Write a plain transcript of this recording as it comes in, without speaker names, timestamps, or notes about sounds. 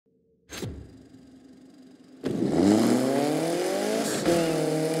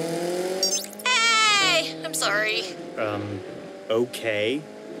Okay.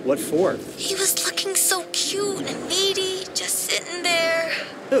 What for? He was looking so cute and needy, just sitting there.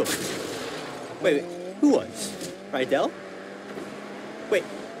 Who? Wait, who was? Rydell? Wait.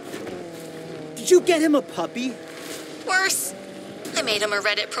 Did you get him a puppy? Worse. I made him a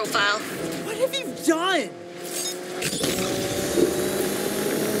Reddit profile. What have you done?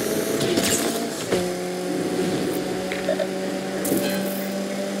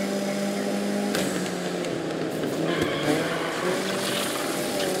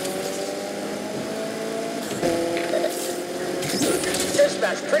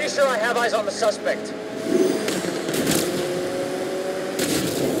 Dispatch, pretty sure I have eyes on the suspect.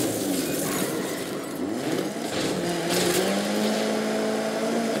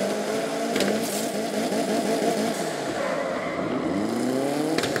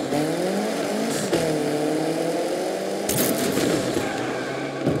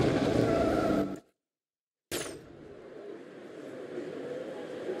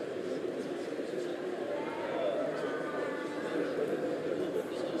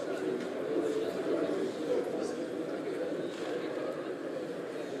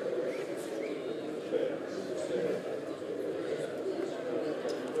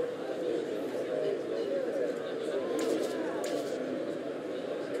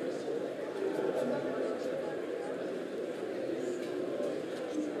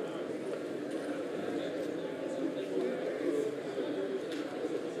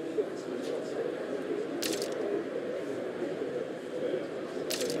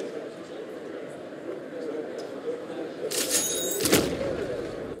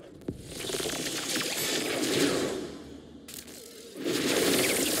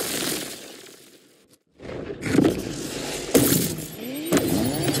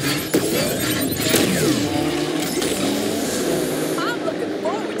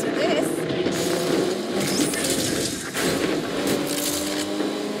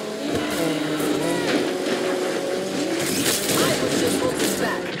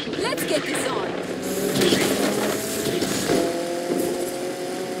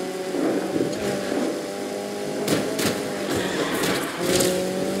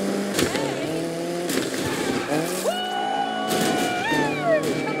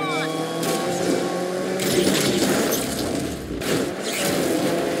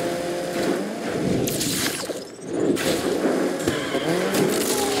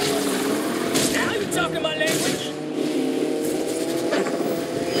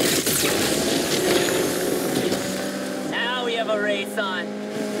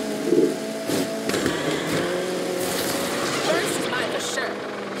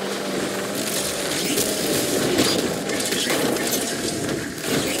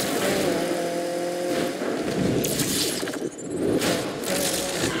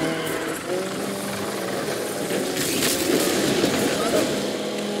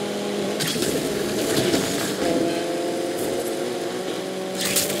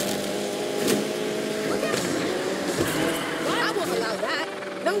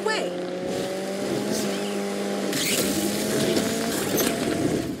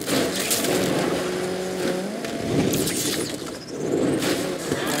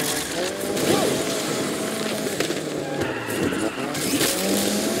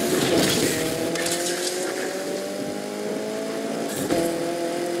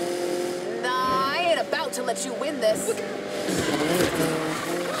 To let you win this.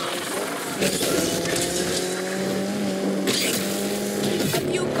 A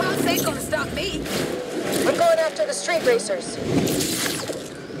few cops ain't gonna stop me. I'm going after the street racers.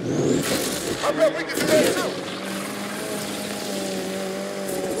 I bet we can do that too.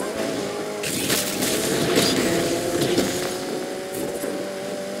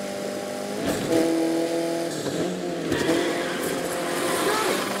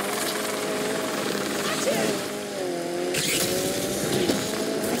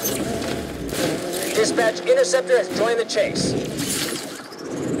 Dispatch, Interceptor has joined the chase.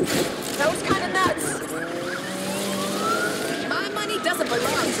 That was kind of nuts. My money doesn't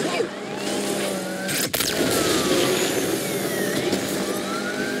belong to you.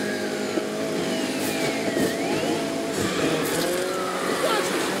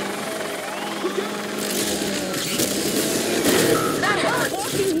 That hurt.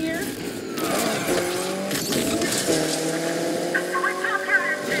 Walking here.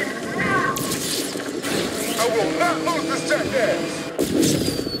 I will not lose this jackass!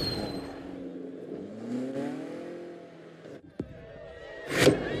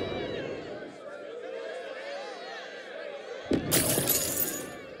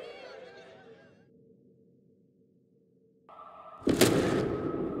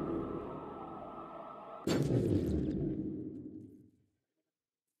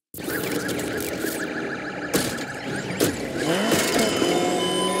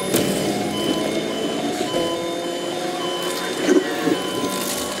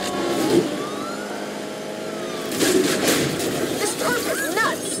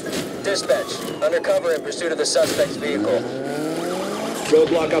 in pursuit of the suspect's vehicle.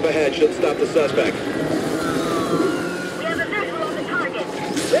 Roadblock up ahead should stop the suspect. We have a visual on the target.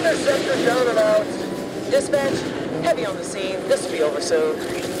 Interceptor down and out. Dispatch, heavy on the scene. This will be over soon.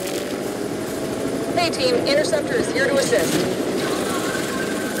 Hey team, Interceptor is here to assist.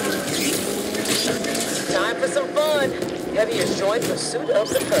 Time for some fun. Heavy has joined pursuit of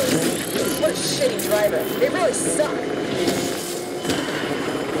the first. What a shitty driver. They really suck.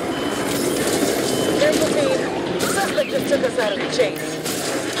 Careful team. The suspect just took us out of the chase.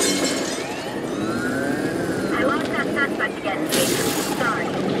 I lost that suspect again. Sorry.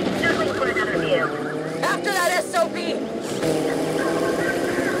 Circling for another view. After that SOB!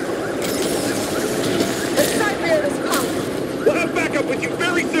 The side rear is pumped. We'll have backup with you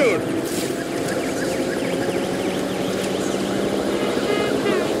very soon!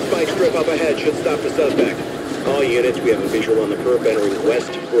 Spike strip up ahead should stop the suspect. All units, we have a visual on the curb entering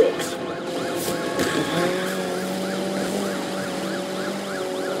West Brooks.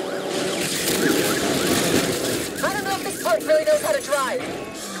 I don't know if this punk really knows how to drive.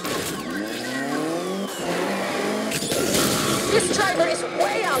 This driver is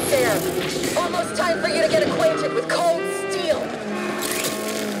way out there. Almost time for you to get acquainted with cold steel.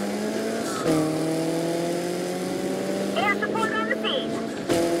 Air support on the scene.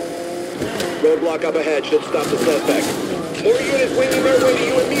 Roadblock up ahead should stop the suspect. More units winging their way to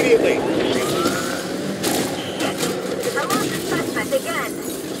you immediately. I lost the suspect again.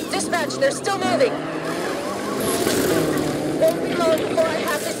 Dispatch, they're still moving. Won't be long before I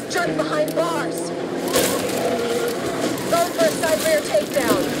have this jerk behind bars. Going for a side rear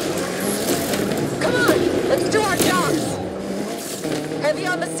takedown. Come on, let's do our jobs. Heavy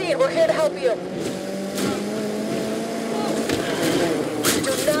on the scene, we're here to help you.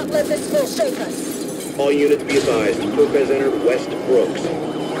 Do not let this fool shake us. All units be advised. Perp has entered West Brooks.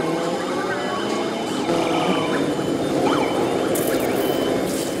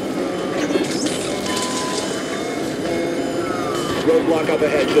 Roadblock up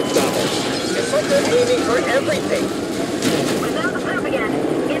ahead should stop us. It's like they're aiming for everything. We found the perp again.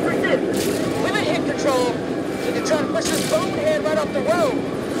 In pursuit. Women hit control. Need to try to push this bonehead right off the road.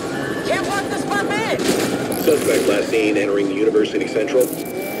 Can't block this perp in. Suspect last seen entering the University Central.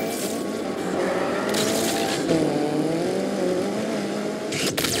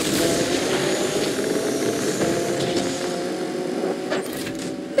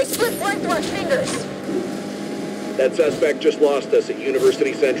 They slipped right through our fingers. That suspect just lost us at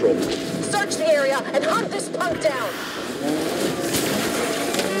University Central. Search the area and hunt this punk down.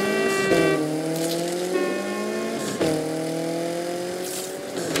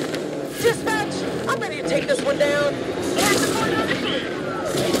 Dispatch, I'm ready to take this one down. Air support on the scene.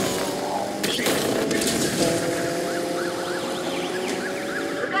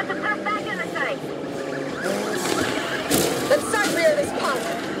 We've got the perp back in the site. Let's side rear this punk.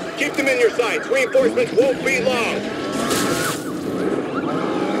 Keep them in your sights. Reinforcements won't be long.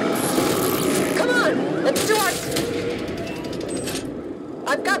 Come on, let's do our...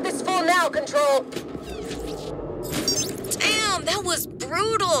 I've got this full now, Control. Damn, that was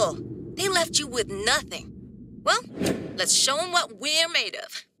brutal. They left you with nothing. Well, let's show them what we're made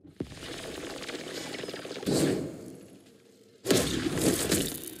of.